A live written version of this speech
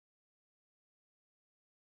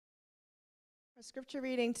Our scripture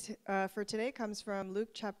reading for today comes from Luke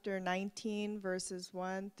chapter 19, verses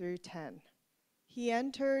 1 through 10. He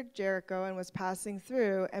entered Jericho and was passing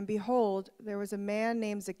through, and behold, there was a man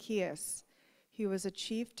named Zacchaeus. He was a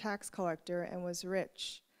chief tax collector and was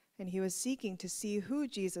rich, and he was seeking to see who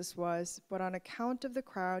Jesus was, but on account of the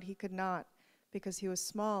crowd he could not, because he was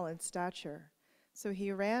small in stature. So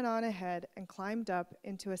he ran on ahead and climbed up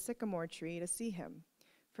into a sycamore tree to see him,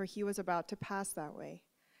 for he was about to pass that way.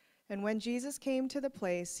 And when Jesus came to the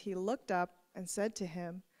place, he looked up and said to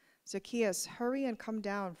him, Zacchaeus, hurry and come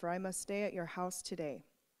down, for I must stay at your house today.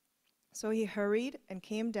 So he hurried and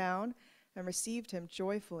came down and received him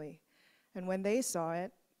joyfully. And when they saw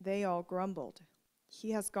it, they all grumbled.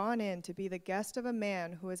 He has gone in to be the guest of a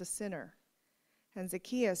man who is a sinner. And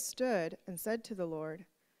Zacchaeus stood and said to the Lord,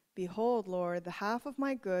 Behold, Lord, the half of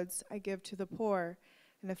my goods I give to the poor,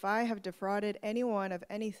 and if I have defrauded anyone of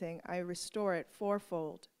anything, I restore it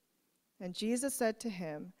fourfold. And Jesus said to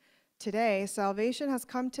him, Today salvation has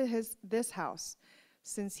come to this house,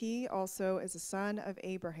 since he also is a son of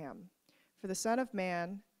Abraham. For the Son of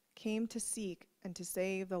Man came to seek and to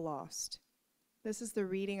save the lost. This is the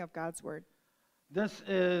reading of God's word. This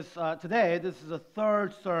is the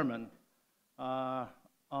third sermon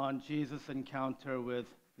on Jesus' encounter with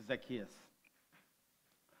Zacchaeus.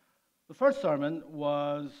 The first sermon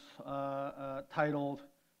was titled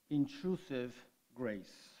Intrusive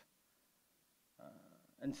Grace.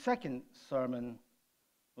 And second sermon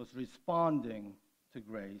was Responding to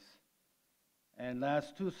Grace. And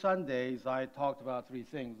last two Sundays, I talked about three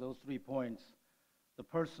things, those 3 points. The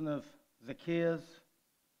person of Zacchaeus,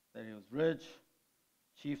 that he was rich,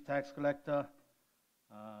 chief tax collector,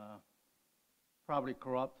 probably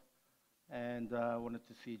corrupt, and wanted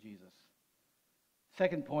to see Jesus.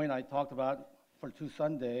 Second point I talked about for 2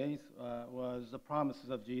 Sundays was the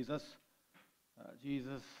promises of Jesus.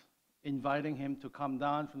 Jesus inviting him to come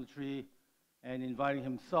down from the tree and inviting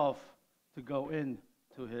himself to go in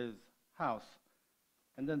to his house.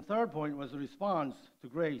 And then third point was the response to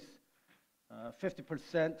grace.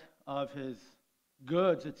 50% of his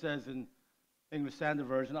goods, it says in English Standard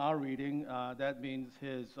Version, our reading, that means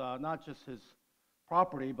his not just his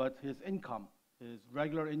property, but his income, his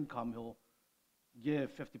regular income, he'll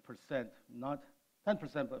give 50%, not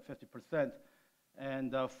 10%, but 50%,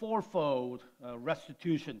 and fourfold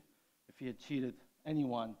restitution if he had cheated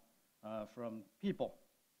anyone from people.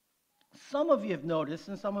 Some of you have noticed,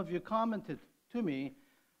 and some of you commented to me,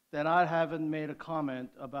 that I haven't made a comment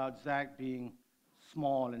about Zach being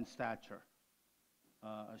small in stature,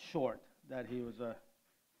 short, that he was a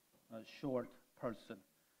short person.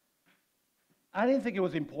 I didn't think it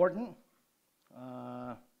was important,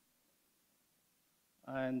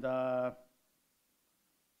 and I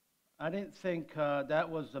didn't think that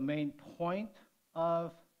was the main point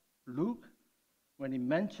of Luke when he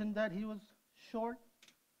mentioned that he was short.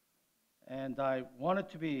 And I wanted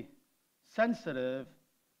to be sensitive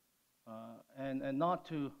and not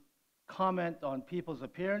to comment on people's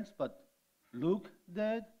appearance, but Luke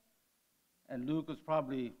did. And Luke was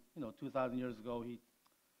probably, 2,000 years ago, he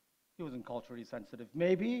wasn't culturally sensitive,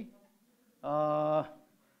 maybe. But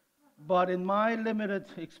in my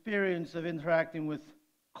limited experience of interacting with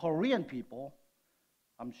Korean people,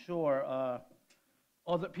 I'm sure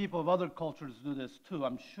other people of other cultures do this too,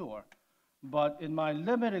 I'm sure. But in my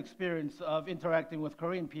limited experience of interacting with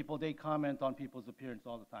Korean people, they comment on people's appearance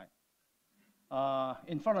all the time,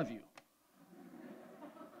 in front of you.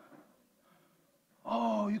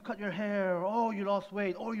 Oh, you cut your hair. Oh, you lost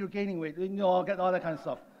weight. Oh, you're gaining weight. All that kind of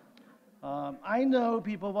stuff. I know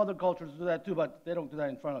people of other cultures do that too, but they don't do that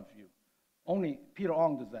in front of you. Only Peter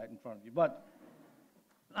Ong does that in front of you. But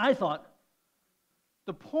I thought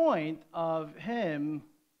the point of him,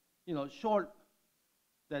 short,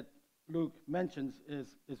 that Luke mentions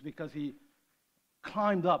is because he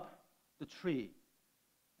climbed up the tree,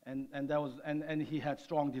 and he had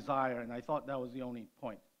strong desire, and I thought that was the only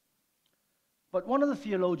point. But one of the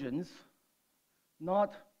theologians,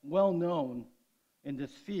 not well known in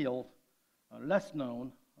this field, less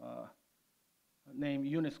known, named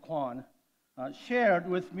Eunice Kwan, shared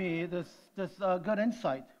with me this good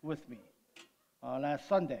insight with me last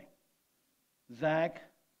Sunday. Zach,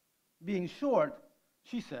 being short,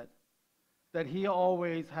 she said, that he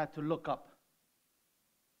always had to look up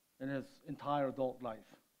in his entire adult life.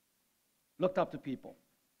 Looked up to people.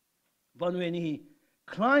 But when he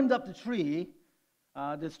climbed up the tree,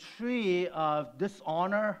 this tree of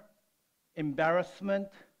dishonor, embarrassment,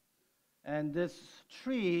 and this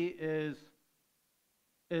tree is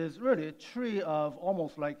really a tree of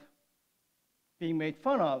almost like being made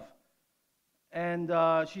fun of. And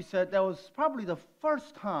she said that was probably the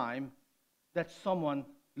first time that someone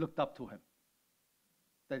looked up to him,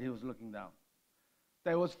 that he was looking down.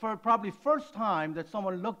 That was probably first time that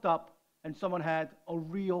someone looked up and someone had a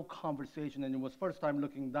real conversation, and it was first time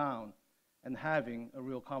looking down and having a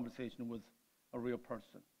real conversation with a real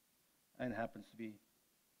person, and it happens to be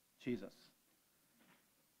Jesus.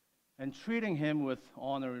 And treating him with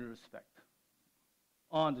honor and respect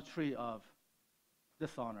on the tree of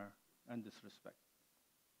dishonor and disrespect.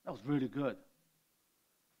 That was really good.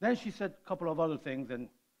 Then she said a couple of other things, and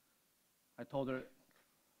I told her,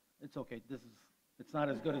 it's okay, it's not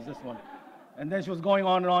as good as this one. And then she was going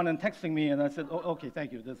on and texting me, and I said, oh, okay,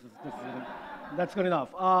 thank you, that's good enough.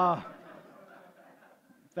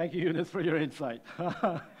 Thank you, Eunice, for your insight.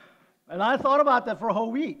 And I thought about that for a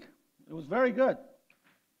whole week. It was very good.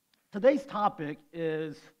 Today's topic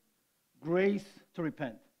is grace to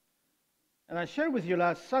repent. And I shared with you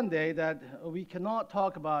last Sunday that we cannot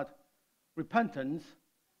talk about repentance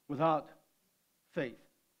without faith.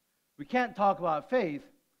 We can't talk about faith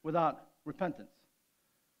without repentance.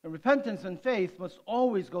 And repentance and faith must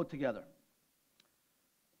always go together.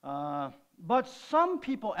 But some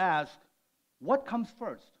people ask, what comes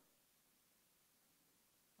first?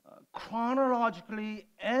 Chronologically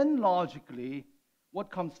and logically, what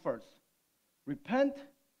comes first? Repent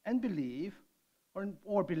and believe,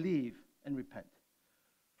 or believe and repent?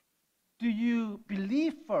 Do you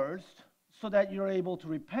believe first so that you're able to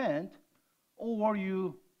repent, or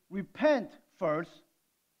you repent first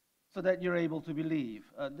so that you're able to believe?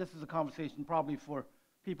 This is a conversation probably for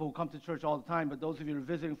people who come to church all the time, but those of you who are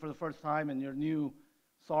visiting for the first time and you're new,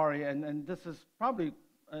 sorry, and this is probably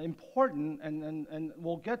important, and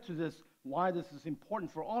we'll get to this, why this is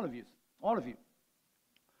important for all of you.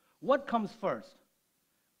 What comes first?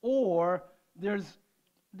 Or there's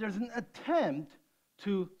an attempt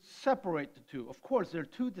to separate the two. Of course, there are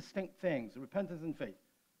two distinct things, repentance and faith.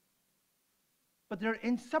 But they're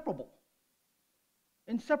inseparable.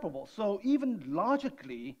 Inseparable. So even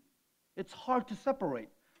logically, it's hard to separate.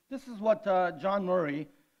 This is what John Murray,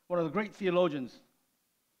 one of the great theologians,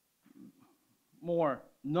 more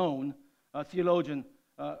known theologian,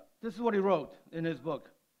 this is what he wrote in his book.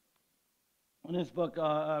 In his book,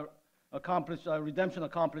 Redemption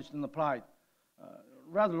Accomplished and Applied.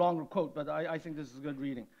 Rather long quote, but I think this is good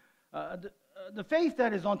reading. The faith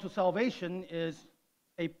that is unto salvation is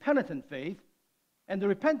a penitent faith, and the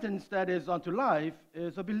repentance that is unto life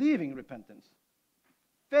is a believing repentance.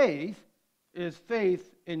 Faith is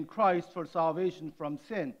faith in Christ for salvation from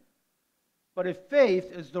sin. But if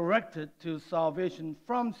faith is directed to salvation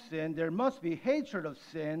from sin, there must be hatred of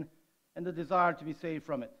sin and the desire to be saved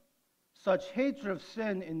from it. Such hatred of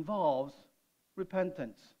sin involves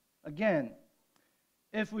repentance. Again,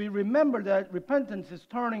 if we remember that repentance is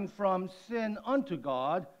turning from sin unto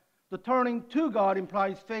God, the turning to God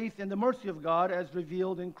implies faith in the mercy of God as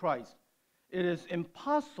revealed in Christ. It is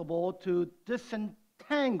impossible to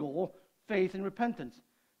disentangle faith and repentance.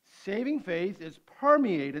 Saving faith is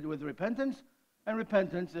permeated with repentance, and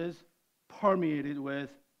repentance is permeated with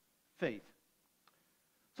faith.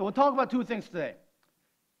 So we'll talk about two things today.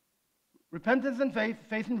 Repentance and faith,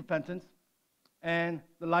 faith and repentance, and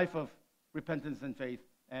the life of repentance and faith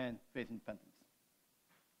and repentance.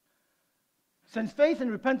 Since faith and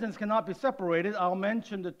repentance cannot be separated, I'll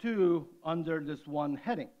mention the two under this one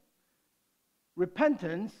heading.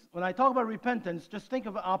 Repentance, when I talk about repentance, just think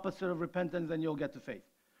of the opposite of repentance and you'll get to faith.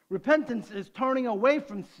 Repentance is turning away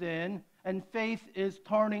from sin, and faith is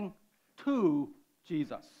turning to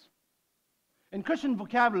Jesus. In Christian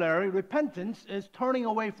vocabulary, repentance is turning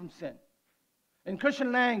away from sin. In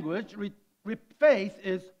Christian language, faith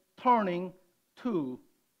is turning to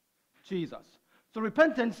Jesus. So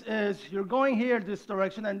repentance is you're going here this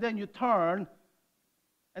direction, and then you turn,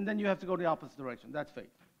 and then you have to go the opposite direction. That's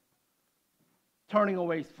faith. Turning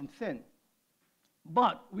away from sin.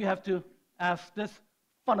 But we have to ask this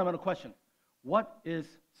fundamental question. What is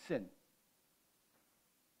sin?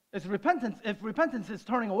 If repentance is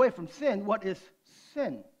turning away from sin, what is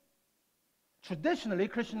sin? Traditionally,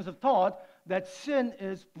 Christians have taught that sin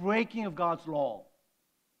is breaking of God's law.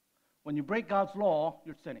 When you break God's law,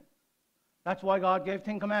 you're sinning. That's why God gave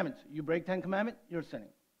 10 commandments. You break 10 commandments, you're sinning.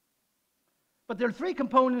 But there are three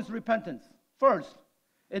components of repentance. First,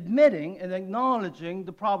 admitting and acknowledging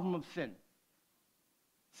the problem of sin.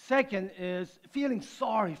 Second is feeling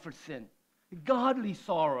sorry for sin, godly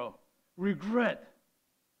sorrow, regret.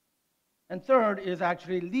 And third is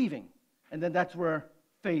actually leaving. And then that's where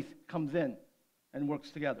faith comes in and works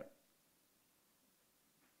together.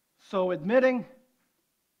 So admitting,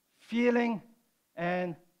 feeling,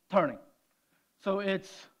 and turning. So it's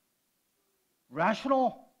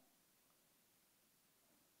rational,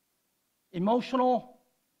 emotional,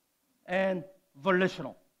 and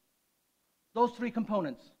volitional. Those three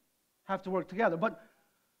components have to work together.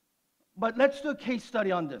 But let's do a case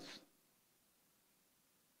study on this.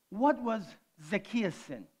 What was Zacchaeus'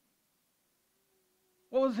 sin?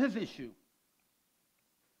 What was his issue?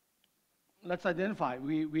 Let's identify.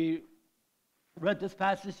 We read this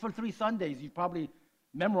passage for 3 Sundays. You've probably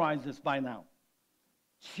memorized this by now.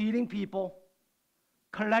 Cheating people,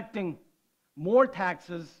 collecting more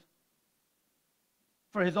taxes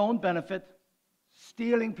for his own benefit,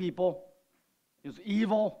 stealing people. He was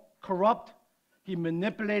evil, corrupt. He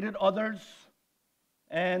manipulated others,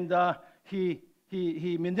 and he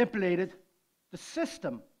manipulated the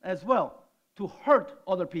system as well to hurt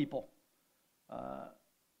other people,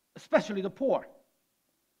 especially the poor.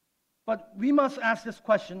 But we must ask this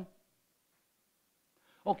question.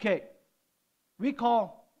 Okay, we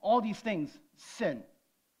call all these things sin,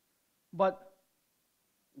 but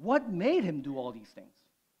what made him do all these things?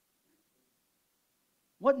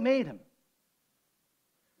 What made him?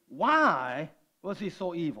 Why was he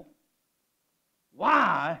so evil?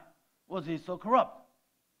 Why was he so corrupt?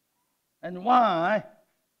 And why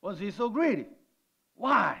was he so greedy?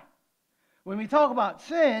 Why? When we talk about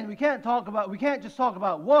sin, we can't just talk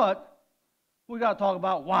about what, we got to talk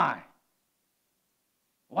about why.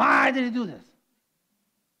 Why did he do this?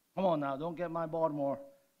 Come on now, don't get my Baltimore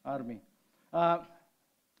out of me.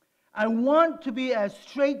 I want to be as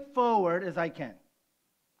straightforward as I can.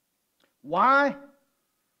 Why?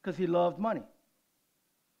 Because he loved money.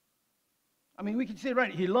 I mean, we can see it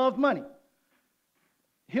right. He loved money.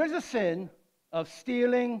 Here's a sin of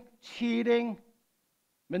stealing, cheating,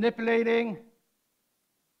 manipulating,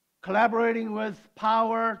 collaborating with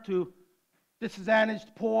power to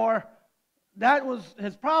disadvantaged poor. That was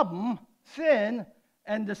his problem, sin,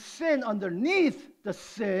 and the sin underneath the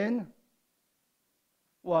sin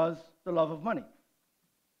was the love of money.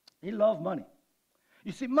 He loved money.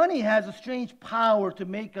 You see, money has a strange power to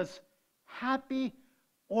make us happy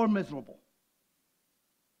or miserable.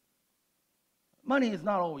 Money is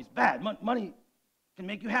not always bad. Money can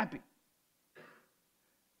make you happy,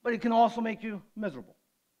 but it can also make you miserable.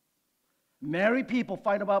 Married people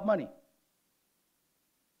fight about money.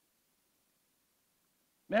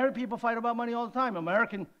 Married people fight about money all the time.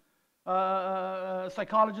 American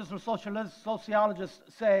psychologists or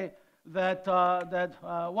sociologists say that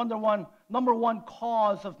number one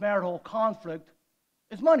cause of marital conflict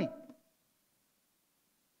is money.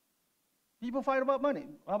 People fight about money.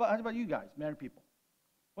 How about you guys, married people?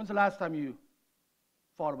 When's the last time you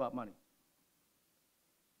fought about money?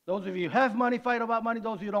 Those of you who have money fight about money.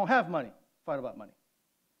 Those of you who don't have money fight about money.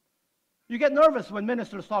 You get nervous when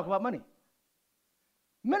ministers talk about money.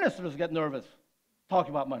 Ministers get nervous talking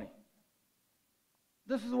about money.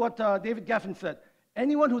 This is what David Geffen said.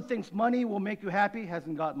 Anyone who thinks money will make you happy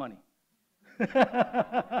hasn't got money.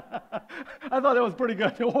 I thought that was pretty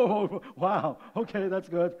good. Wow, okay, that's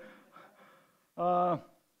good.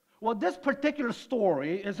 Well, this particular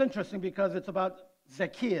story is interesting because it's about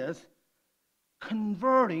Zacchaeus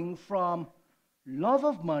converting from love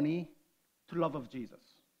of money to love of Jesus.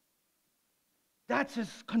 That's his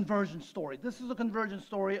conversion story. This is a conversion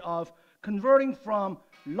story of converting from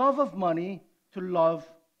love of money to love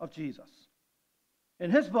of Jesus.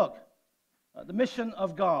 In his book, The Mission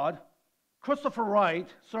of God, Christopher Wright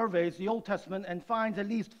surveys the Old Testament and finds at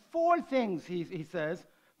least 4 things, he says,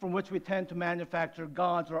 from which we tend to manufacture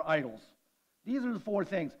gods or idols. These are the 4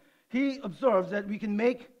 things. He observes that we can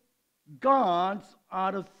make gods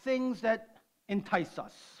out of things that entice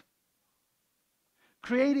us,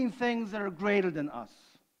 creating things that are greater than us,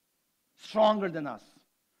 stronger than us,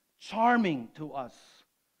 charming to us,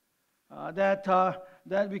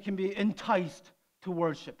 that we can be enticed to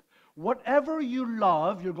worship. Whatever you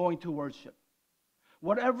love, you're going to worship.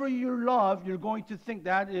 Whatever you love, you're going to think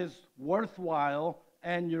that is worthwhile,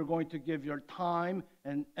 and you're going to give your time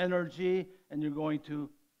and energy, and you're going to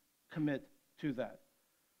commit to that.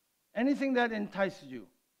 Anything that entices you,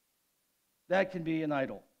 that can be an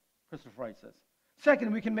idol, Christopher Wright says.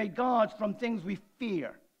 Second, we can make gods from things we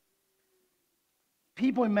fear.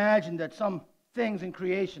 People imagine that some things in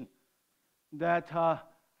creation that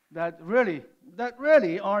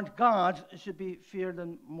really aren't gods should be feared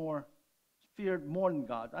more than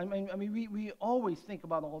God. I mean, we always think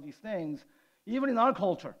about all these things, even in our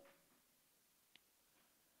culture.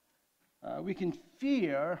 We can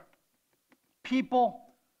fear people.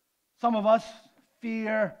 Some of us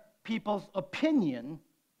fear people's opinion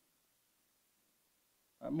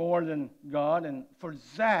more than God. And for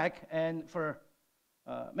Zach and for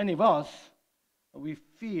many of us, we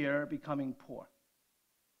fear becoming poor,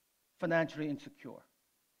 financially insecure.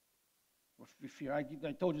 or fear.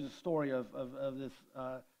 I told you the story of this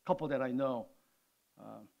couple that I know.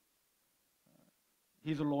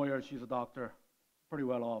 He's a lawyer, she's a doctor, pretty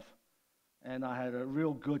well off. And I had a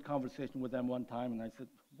real good conversation with them one time, and I said,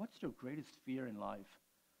 "What's your greatest fear in life?"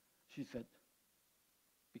 She said,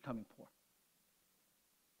 "Becoming poor."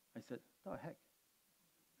 I said, "The heck?"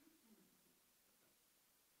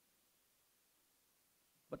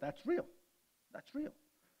 But that's real. That's real.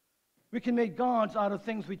 We can make gods out of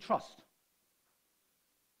things we trust.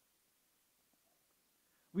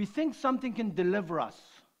 We think something can deliver us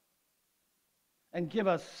and give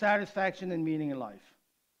us satisfaction and meaning in life.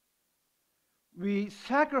 We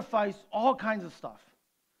sacrifice all kinds of stuff,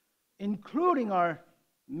 including our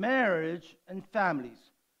marriage and families.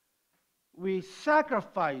 We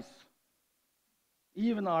sacrifice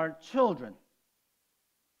even our children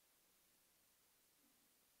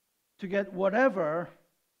to get whatever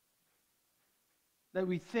that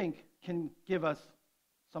we think can give us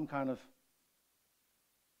some kind of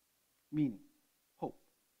meaning, hope,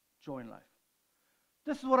 joy in life.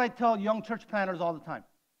 This is what I tell young church planners all the time.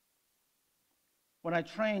 When I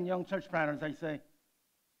train young church planners, I say,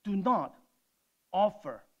 do not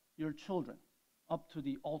offer your children up to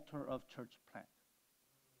the altar of church plant.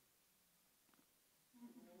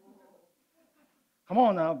 Come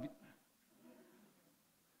on now.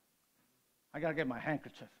 I got to get my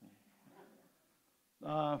handkerchief.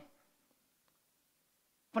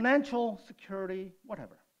 Financial security,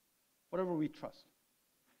 whatever we trust.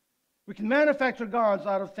 We can manufacture gods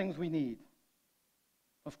out of things we need.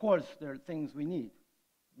 Of course, there are things we need.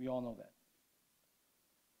 We all know that.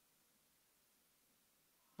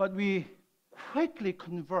 But we quickly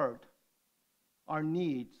convert our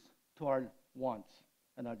needs to our wants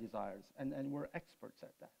and our desires, and we're experts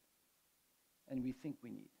at that. And we think we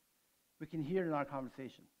need. We can hear it in our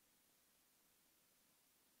conversation.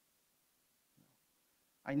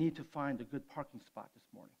 I need to find a good parking spot this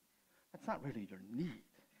morning. That's not really your need.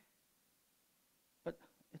 But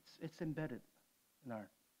it's embedded in our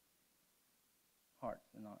hearts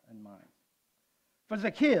and minds. For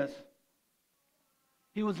Zacchaeus,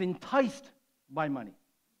 he was enticed by money.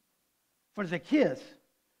 For Zacchaeus,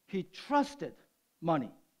 he trusted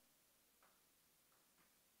money.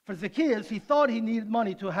 For Zacchaeus, he thought he needed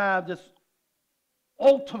money to have this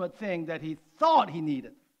ultimate thing that he thought he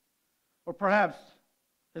needed. Or perhaps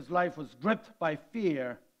his life was gripped by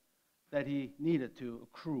fear that he needed to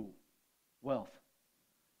accrue wealth.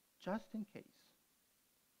 Just in case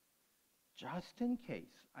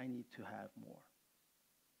I need to have more.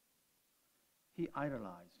 He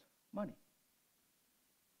idolized money.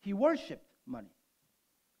 He worshiped money.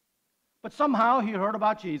 But somehow he heard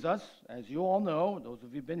about Jesus. As you all know, those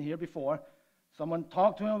of you who've been here before, someone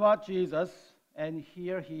talked to him about Jesus, and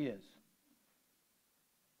here he is.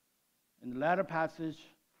 In the latter passage,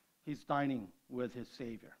 he's dining with his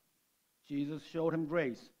Savior. Jesus showed him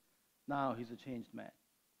grace. Now he's a changed man.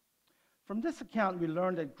 From this account, we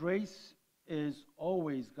learn that grace is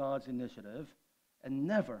always God's initiative and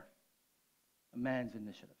never a man's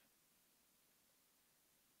initiative.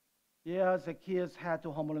 Yeah, Zacchaeus had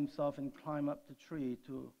to humble himself and climb up the tree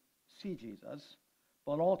to see Jesus,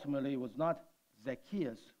 but ultimately it was not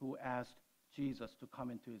Zacchaeus who asked Jesus to come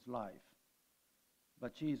into his life,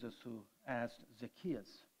 but Jesus who asked Zacchaeus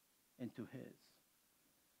into his.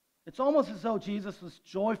 It's almost as though Jesus was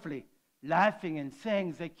joyfully laughing and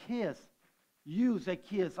saying, Zacchaeus,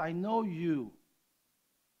 I know you.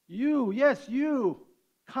 You, yes, you.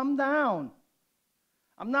 Come down.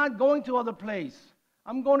 I'm not going to other place.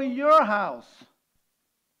 I'm going to your house.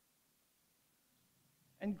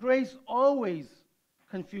 And grace always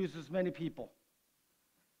confuses many people.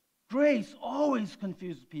 Grace always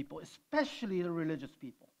confuses people, especially the religious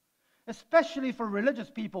people. Especially for religious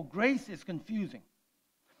people, grace is confusing.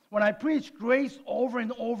 When I preach grace over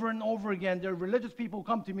and over and over again, there are religious people who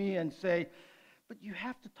come to me and say, but you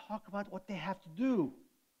have to talk about what they have to do.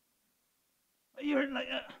 You're like,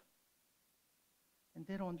 and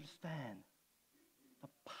they don't understand the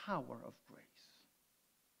power of grace.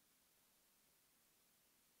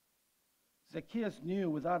 Zacchaeus knew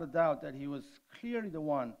without a doubt that he was clearly the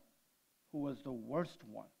one who was the worst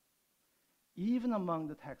one, even among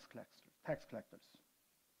the tax collectors.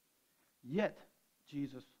 Yet,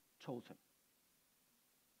 Jesus chose him.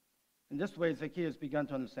 In this way, Zacchaeus began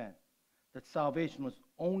to understand that salvation was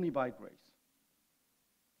only by grace.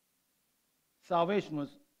 Salvation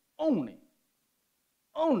was only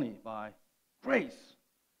by grace.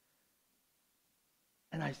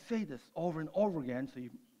 And I say this over and over again, so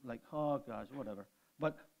you're like, oh gosh, whatever.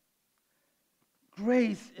 But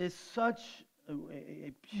grace is such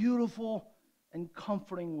a beautiful and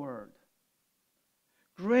comforting word.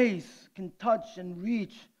 Grace can touch and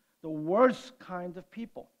reach the worst kind of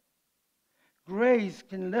people. Grace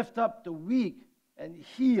can lift up the weak and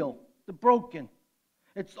heal the broken.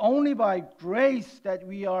 It's only by grace that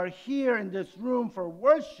we are here in this room for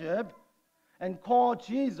worship and call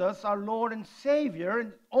Jesus our Lord and Savior,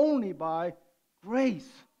 and only by grace.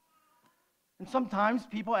 And sometimes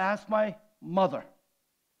people ask my mother,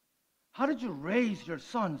 how did you raise your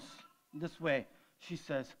sons this way? She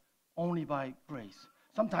says, only by grace.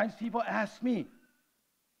 Sometimes people ask me,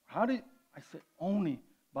 how did I say only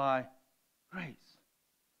by grace?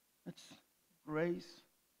 It's grace,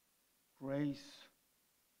 grace,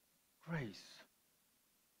 grace.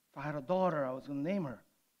 If I had a daughter, I was going to name her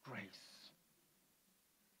Grace.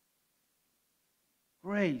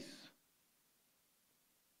 Grace.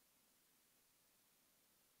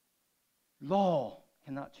 Law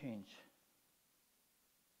cannot change.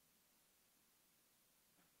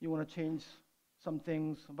 You want to change some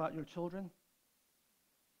things about your children?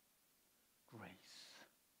 Grace.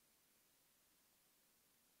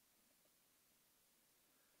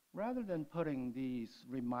 Rather than putting these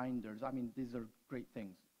reminders, these are great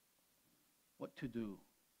things, what to do.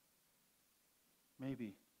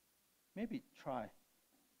 Maybe try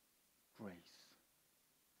grace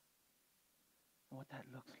and what that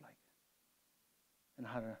looks like and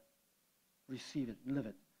how to receive it, live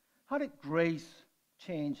it. How did grace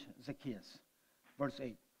change Zacchaeus? Verse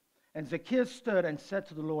 8. And Zacchaeus stood and said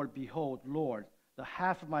to the Lord, behold, Lord, the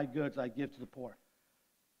half of my goods I give to the poor.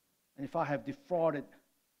 And if I have defrauded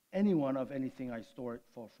anyone of anything, I store it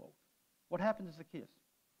fourfold. What happened to Zacchaeus?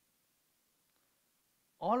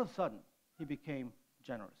 All of a sudden, he became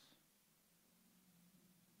generous.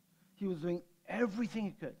 He was doing everything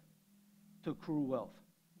he could to accrue wealth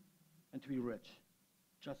and to be rich,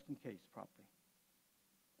 just in case, probably.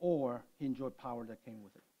 Or he enjoyed power that came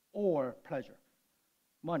with it, or pleasure.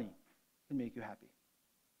 Money can make you happy.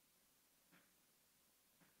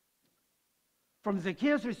 From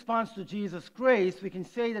Zacchaeus' response to Jesus' grace, we can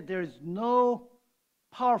say that there is no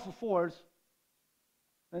powerful force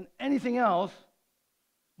than anything else,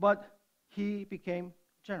 but he became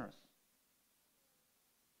generous.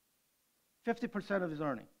 50% of his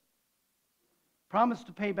earning. Promised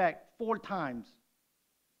to pay back 4 times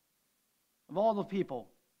of all the people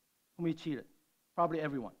whom he cheated. Probably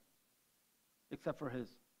everyone, except for his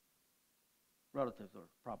relatives, or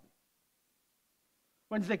probably.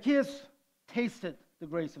 When Zacchaeus tasted the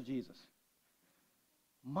grace of Jesus,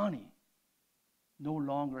 money no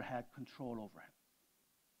longer had control over him.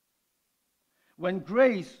 When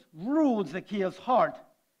grace ruled Zacchaeus' heart,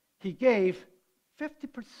 he gave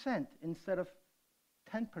 50% instead of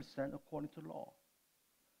 10% according to law.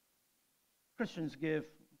 Christians give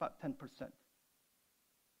about 10%.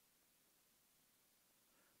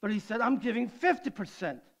 But he said, I'm giving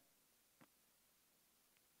 50%.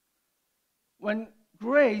 When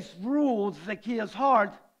grace ruled Zacchaeus'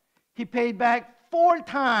 heart, he paid back 4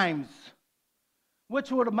 times,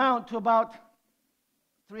 which would amount to about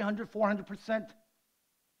 300, 400%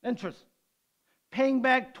 interest. Paying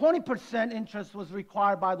back 20% interest was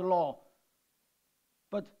required by the law,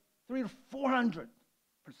 but 300 to 400%.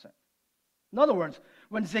 In other words,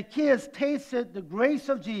 when Zacchaeus tasted the grace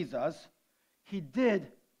of Jesus, he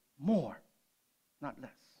did more, not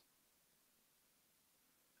less.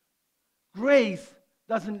 Grace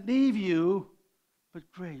doesn't leave you, but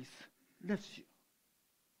grace lifts you.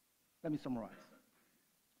 Let me summarize.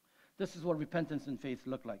 This is what repentance and faith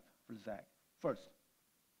look like for Zach. First,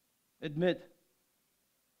 acknowledge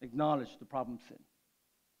the problem sin.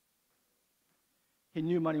 He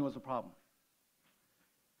knew money was a problem.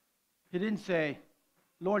 He didn't say,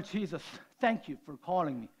 Lord Jesus, thank you for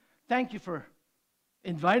calling me. Thank you for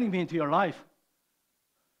inviting me into your life.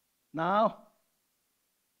 Now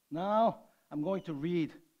I'm going to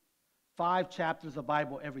read 5 chapters of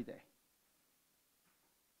Bible every day.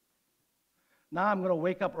 Now I'm going to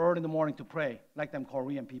wake up early in the morning to pray, like them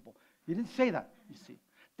Korean people. He didn't say that, you see.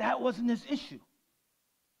 That wasn't his issue.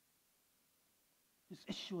 His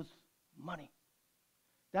issue was money.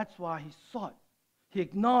 That's why he sought. He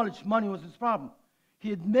acknowledged money was his problem.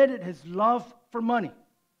 He admitted his love for money.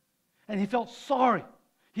 And he felt sorry.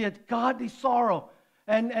 He had godly sorrow.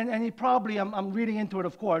 And he probably, I'm reading into it,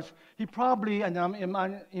 of course, he probably, and I'm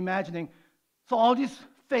imagining, saw all these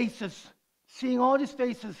faces, seeing all these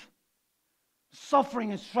faces,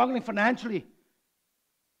 suffering and struggling financially,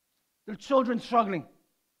 their children struggling,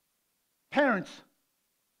 parents.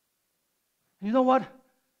 You know what?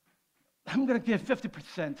 I'm going to give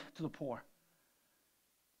 50% to the poor.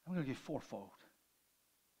 I'm going to give 4-fold.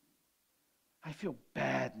 I feel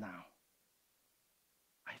bad now.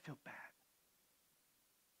 I feel bad.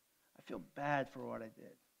 feel bad for what I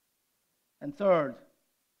did. And third,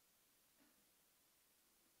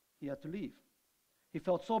 he had to leave. He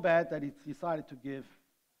felt so bad that he decided to give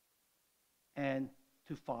and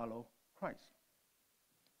to follow Christ.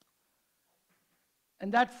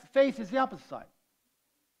 And that faith is the opposite side.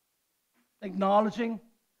 Acknowledging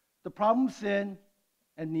the problem of sin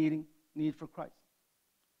and need for Christ.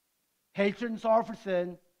 Hatred and sorrow for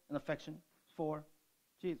sin and affection for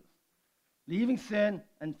Jesus. Leaving sin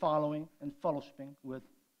and following and fellowshipping with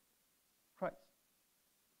Christ.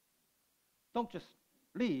 Don't just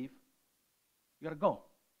leave. You got to go.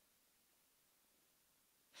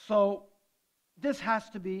 So this has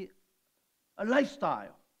to be a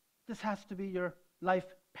lifestyle. This has to be your life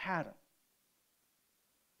pattern.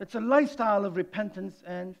 It's a lifestyle of repentance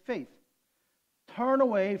and faith. Turn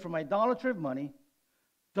away from idolatry of money.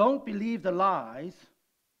 Don't believe the lies.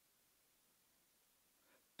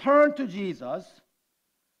 Turn to Jesus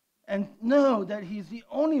and know that he's the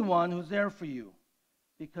only one who's there for you,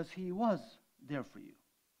 because he was there for you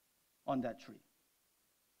on that tree.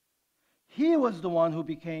 He was the one who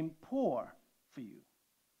became poor for you.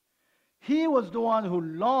 He was the one who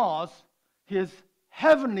lost his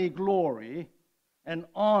heavenly glory and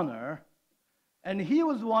honor, and he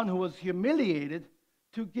was the one who was humiliated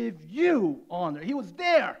to give you honor. He was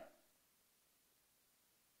there.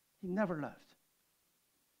 He never left.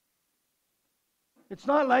 It's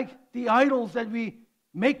not like the idols that we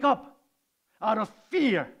make up out of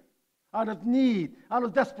fear, out of need, out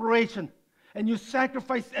of desperation, and you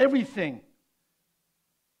sacrifice everything.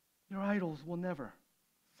 Your idols will never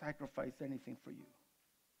sacrifice anything for you.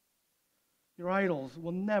 Your idols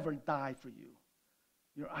will never die for you.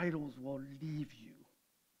 Your idols will leave you.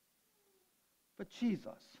 But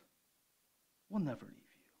Jesus will never leave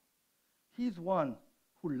you. He's one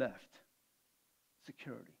who left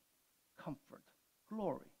security, comfort,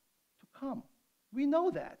 glory to come. We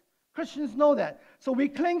know that. Christians know that. So we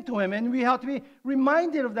cling to him, and we have to be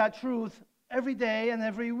reminded of that truth every day and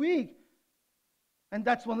every week. And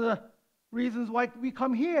that's one of the reasons why we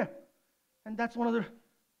come here. And that's one of the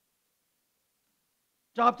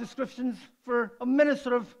job descriptions for a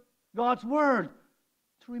minister of God's Word,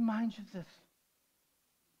 to remind you of this.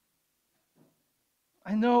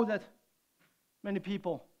 I know that many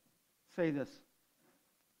people say this.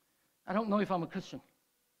 I don't know if I'm a Christian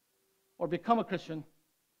or become a Christian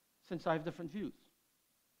since I have different views.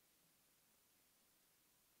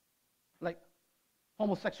 Like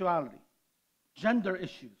homosexuality, gender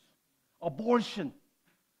issues, abortion,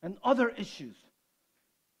 and other issues.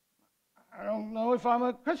 I don't know if I'm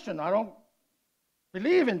a Christian. I don't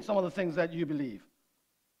believe in some of the things that you believe.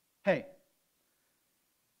 Hey,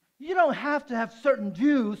 you don't have to have certain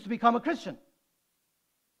views to become a Christian.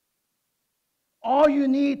 All you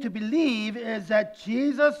need to believe is that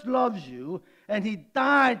Jesus loves you, and he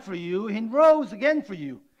died for you, and rose again for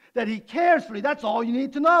you, that he cares for you. That's all you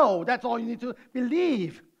need to know. That's all you need to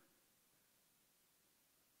believe.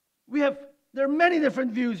 There are many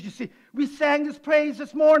different views, you see. We sang this praise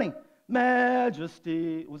this morning.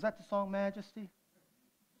 Majesty. Was that the song, Majesty?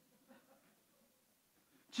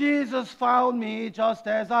 Jesus found me just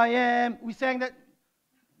as I am. We sang that,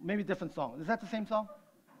 maybe a different song. Is that the same song?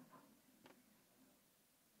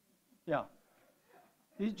 Yeah.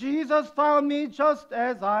 Jesus found me just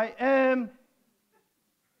as I am.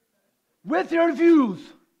 With your views.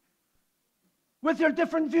 With your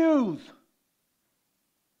different views.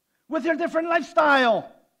 With your different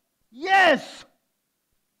lifestyle. Yes.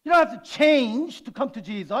 You don't have to change to come to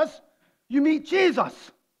Jesus. You meet Jesus.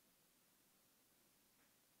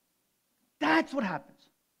 That's what happens.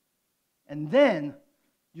 And then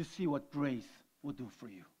you see what grace will do for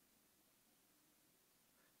you.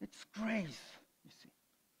 It's grace, you see.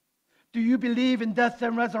 Do you believe in death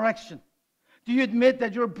and resurrection? Do you admit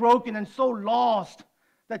that you're broken and so lost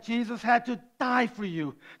that Jesus had to die for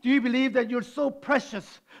you? Do you believe that you're so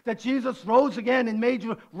precious that Jesus rose again and made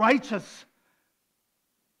you righteous?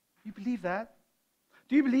 Do you believe that?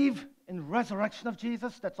 Do you believe in the resurrection of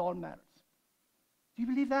Jesus? That's all that matters. Do you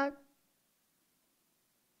believe that?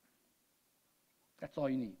 That's all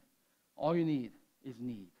you need. All you need is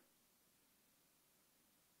need.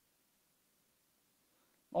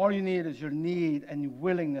 All you need is your need and your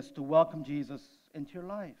willingness to welcome Jesus into your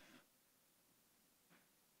life.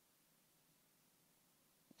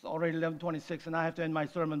 It's already 11:26, and I have to end my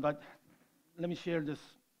sermon, but let me share this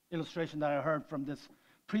illustration that I heard from this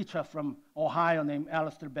preacher from Ohio named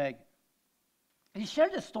Alistair Begg. He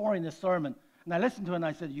shared this story in this sermon, and I listened to it, and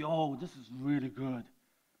I said, yo, this is really good.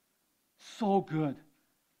 So good.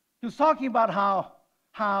 He was talking about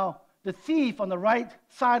how the thief on the right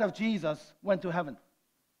side of Jesus went to heaven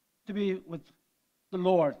to be with the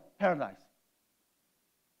Lord, paradise.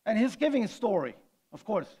 And he's giving a story, of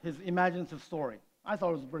course, his imaginative story. I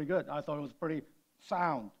thought it was pretty good. I thought it was pretty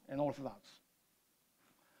sound and orthodox.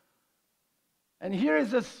 And here is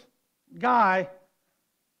this guy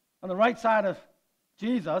on the right side of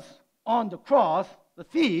Jesus on the cross, the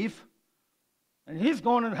thief, and he's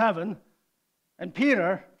going to heaven, and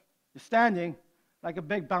Peter is standing like a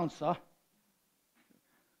big bouncer.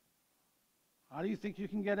 How do you think you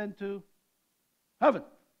can get into heaven?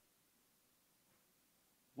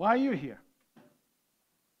 Why are you here?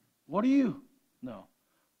 What do you know?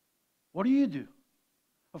 What do you do?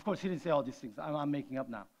 Of course, he didn't say all these things. I'm making up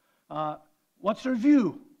now. What's your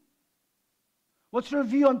view? What's your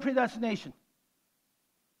view on predestination?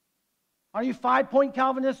 Are you 5-point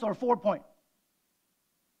Calvinist or 4-point?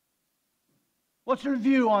 What's your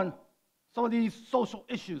view on some of these social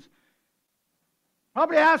issues?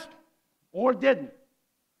 Probably asked or didn't.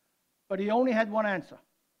 But he only had one answer.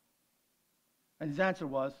 And his answer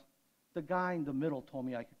was, the guy in the middle told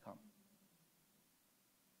me I could come.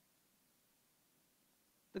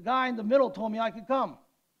 The guy in the middle told me I could come.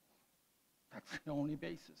 That's the only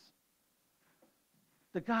basis.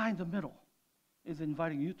 The guy in the middle is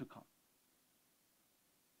inviting you to come.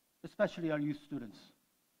 Especially our youth students,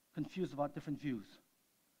 confused about different views.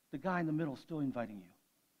 The guy in the middle is still inviting you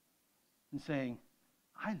and saying,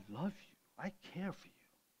 I love you. I care for you.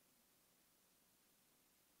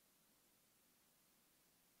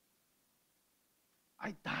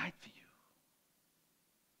 I died for you.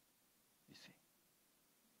 You see.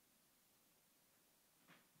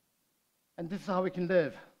 And this is how we can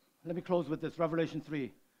live. Let me close with this. Revelation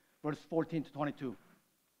 3, verse 14 to 22.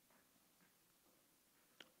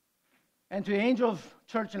 And to the angel of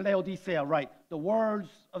church in Laodicea write the words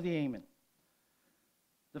of the Amen.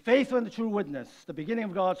 The faithful and the true witness, the beginning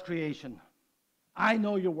of God's creation. I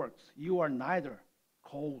know your works. You are neither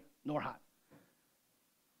cold nor hot.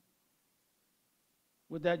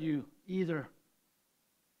 Would that you either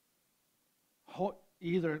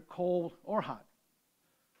cold or hot.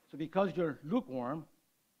 So because you're lukewarm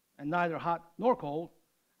and neither hot nor cold,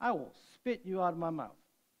 I will spit you out of my mouth.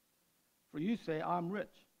 For you say, I'm rich.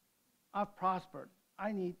 I've prospered.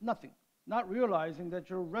 I need nothing. Not realizing that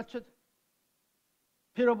you're wretched,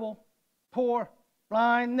 pitiable, poor,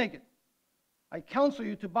 blind, naked. I counsel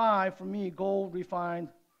you to buy from me gold refined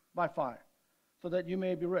by fire, so that you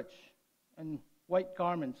may be rich, and white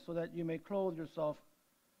garments, so that you may clothe yourself.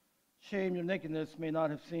 Shame your nakedness may not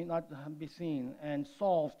be seen, and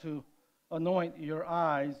salve to anoint your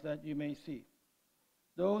eyes that you may see.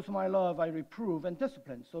 Those whom I love I reprove and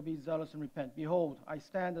discipline, so be zealous and repent. Behold, I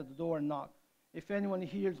stand at the door and knock. If anyone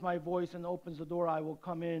hears my voice and opens the door, I will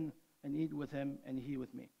come in and eat with him, and he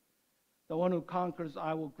with me. The one who conquers,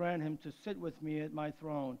 I will grant him to sit with me at my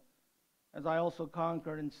throne, as I also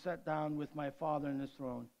conquered and sat down with my Father in his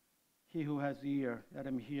throne. He who has the ear, let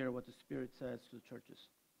him hear what the Spirit says to the churches.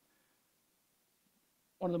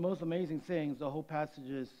 One of the most amazing things, the whole passage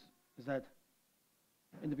is that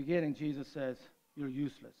in the beginning, Jesus says, you're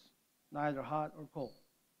useless, neither hot or cold.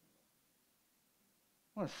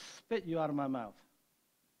 I want to spit you out of my mouth.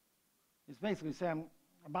 It's basically saying,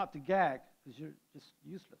 I'm about to gag because you're just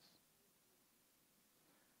useless.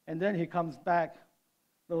 And then he comes back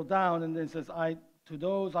a little down and then says, to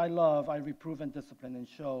those I love, I reprove and discipline and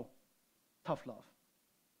show tough love.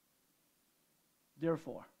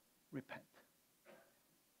 Therefore, repent.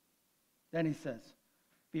 Then he says,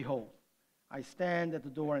 behold, I stand at the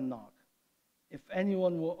door and knock. If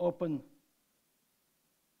anyone will open,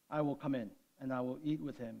 I will come in, and I will eat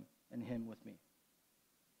with him, and him with me.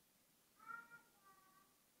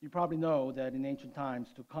 You probably know that in ancient times,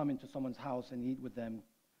 to come into someone's house and eat with them,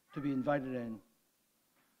 to be invited in,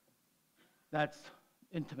 that's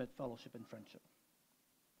intimate fellowship and friendship.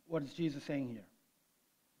 What is Jesus saying here?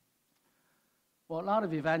 Well, a lot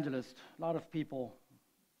of evangelists, a lot of people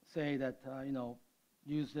say that,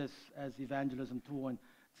 use this as evangelism tool and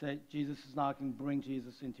say Jesus is knocking, bring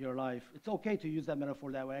Jesus into your life. It's okay to use that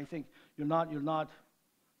metaphor that way. I think you're not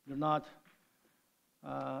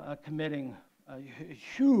committing a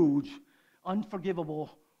huge,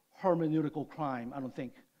 unforgivable hermeneutical crime, I don't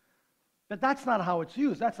think. But that's not how it's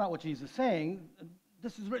used. That's not what Jesus is saying.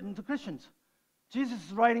 This is written to Christians. Jesus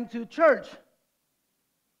is writing to a church.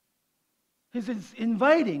 He's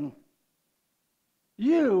inviting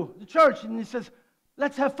you, the church, and he says,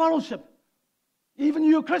 let's have fellowship. Even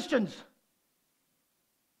you Christians.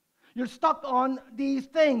 You're stuck on these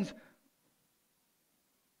things.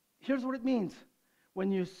 Here's what it means.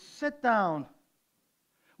 When you sit down,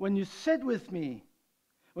 when you sit with me,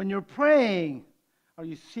 when you're praying, Are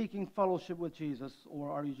you seeking fellowship with Jesus, or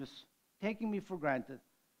are you just taking me for granted,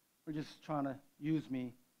 or just trying to use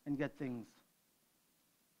me and get things?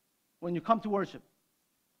 When you come to worship,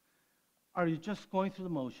 are you just going through the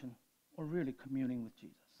motion or really communing with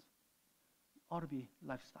Jesus? It ought to be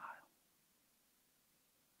lifestyle.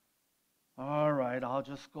 All right, I'll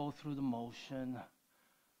just go through the motion.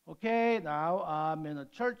 Okay, now I'm in a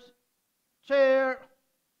church chair.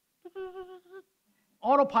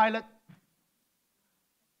 Autopilot.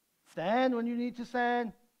 Stand when you need to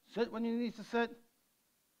stand. Sit when you need to sit.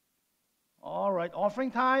 All right,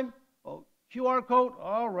 offering time. Oh, QR code.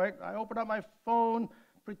 All right, I open up my phone,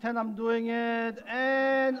 pretend I'm doing it,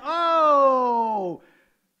 and oh,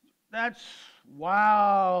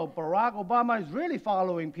 wow, Barack Obama is really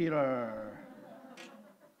following Peter.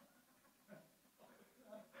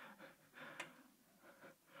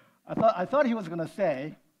 I thought he was going to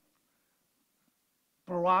say,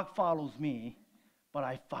 Barack follows me, but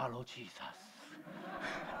I follow Jesus.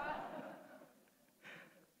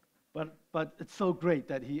 But it's so great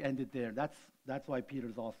that he ended there. That's why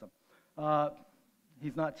Peter's awesome.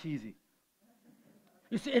 He's not cheesy.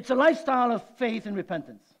 You see, it's a lifestyle of faith and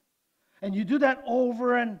repentance. And you do that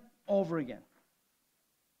over and over again.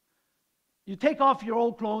 You take off your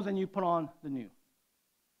old clothes and you put on the new.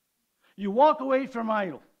 You walk away from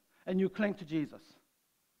idol and you cling to Jesus.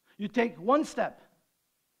 You take one step,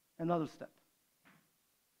 another step,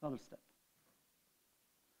 another step.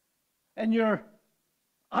 And your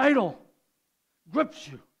idol grips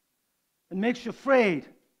you and makes you afraid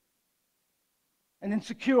and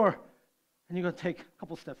insecure, and you're going to take a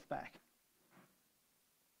couple steps back.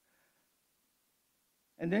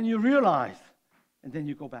 And then you realize, and then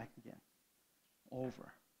you go back again,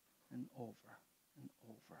 over and over and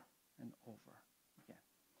over and over again.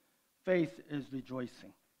 Faith is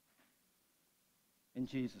rejoicing in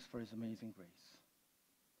Jesus for his amazing grace.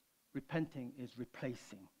 Repenting is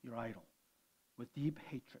replacing your idol with deep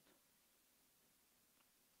hatred.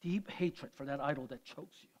 Deep hatred for that idol that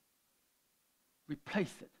chokes you.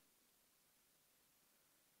 Replace it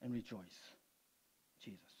and rejoice.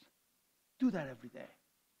 Jesus. Do that every day.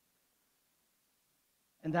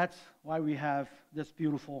 And that's why we have this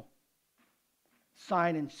beautiful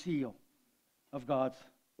sign and seal of God's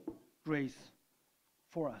grace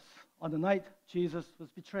for us. On the night Jesus was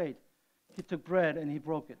betrayed, he took bread and he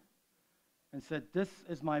broke it and said, "This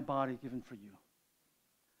is my body given for you.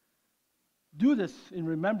 Do this in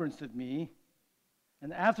remembrance of me."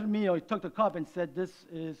 And after the meal, he took the cup and said, "This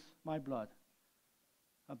is my blood,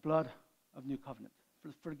 a blood of new covenant, for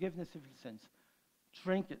the forgiveness of your sins.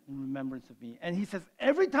 Drink it in remembrance of me." And he says,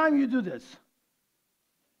 every time you do this,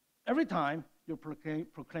 every time you're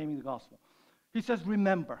proclaiming the gospel, he says,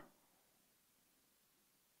 remember.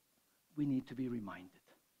 We need to be reminded.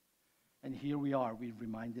 And here we are, we're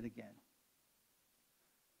reminded again.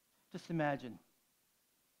 Just imagine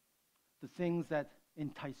the things that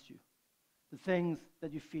enticed you, the things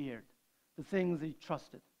that you feared, the things that you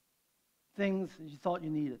trusted, things that you thought you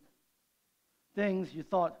needed, things you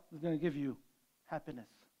thought was going to give you happiness.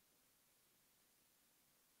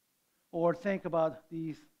 Or think about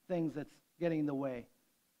these things that's getting in the way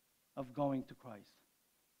of going to Christ.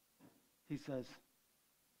 He says,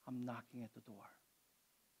 I'm knocking at the door.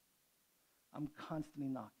 I'm constantly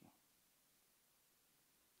knocking.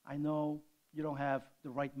 I know you don't have the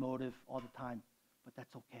right motive all the time, but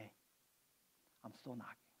that's okay. I'm still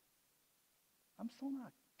knocking. I'm still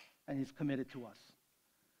knocking. And he's committed to us.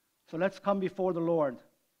 So let's come before the Lord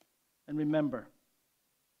and remember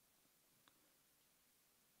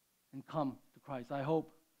and come to Christ. I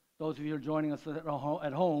hope those of you who are joining us at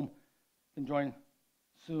home can join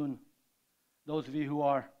soon. Those of you who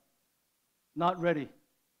are not ready,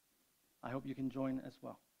 I hope you can join as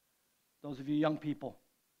well. Those of you young people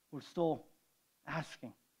who are still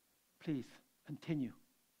asking, please continue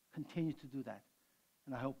to do that.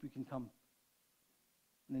 And I hope you can come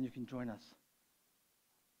and then you can join us.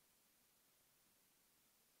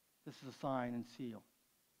 This is a sign and seal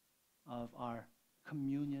of our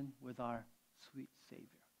communion with our sweet Savior.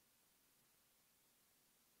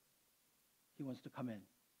 He wants to come in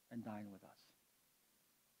and dine with us.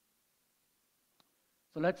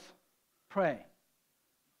 So let's pray.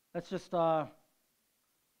 Let's just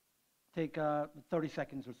take 30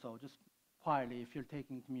 seconds or so, just quietly, if you're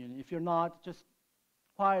taking communion. If you're not, just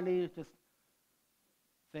quietly, just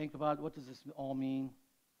think about, what does this all mean?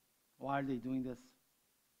 Why are they doing this?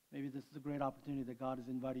 Maybe this is a great opportunity that God has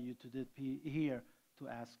invited you to be here to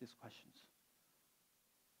ask these questions.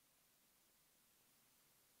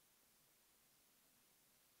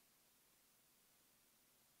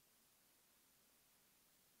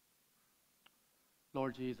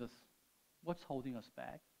 Lord Jesus, what's holding us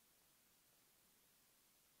back?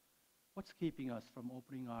 What's keeping us from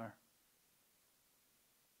opening our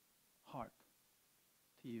heart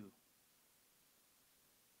to you?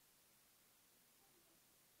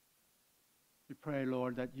 We pray,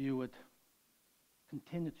 Lord, that you would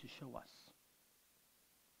continue to show us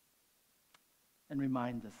and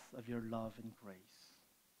remind us of your love and grace,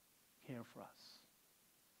 care for us.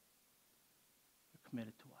 You're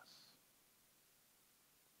committed to us.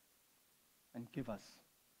 And give us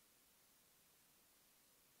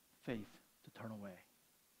faith to turn away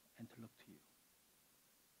and to look to you.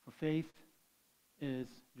 For faith is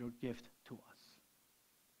your gift to us.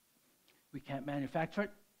 We can't manufacture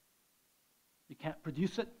it. We can't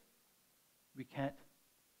produce it. We can't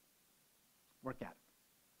work at it.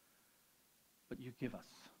 But you give us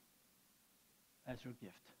as your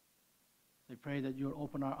gift. So I pray that you'll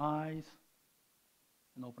open our eyes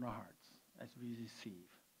and open our hearts as we receive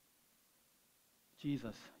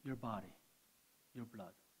Jesus, your body, your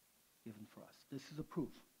blood given for us. This is a proof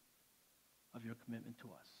of your commitment to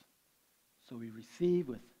us. So we receive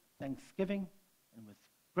with thanksgiving and with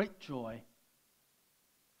great joy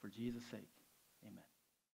for Jesus' sake.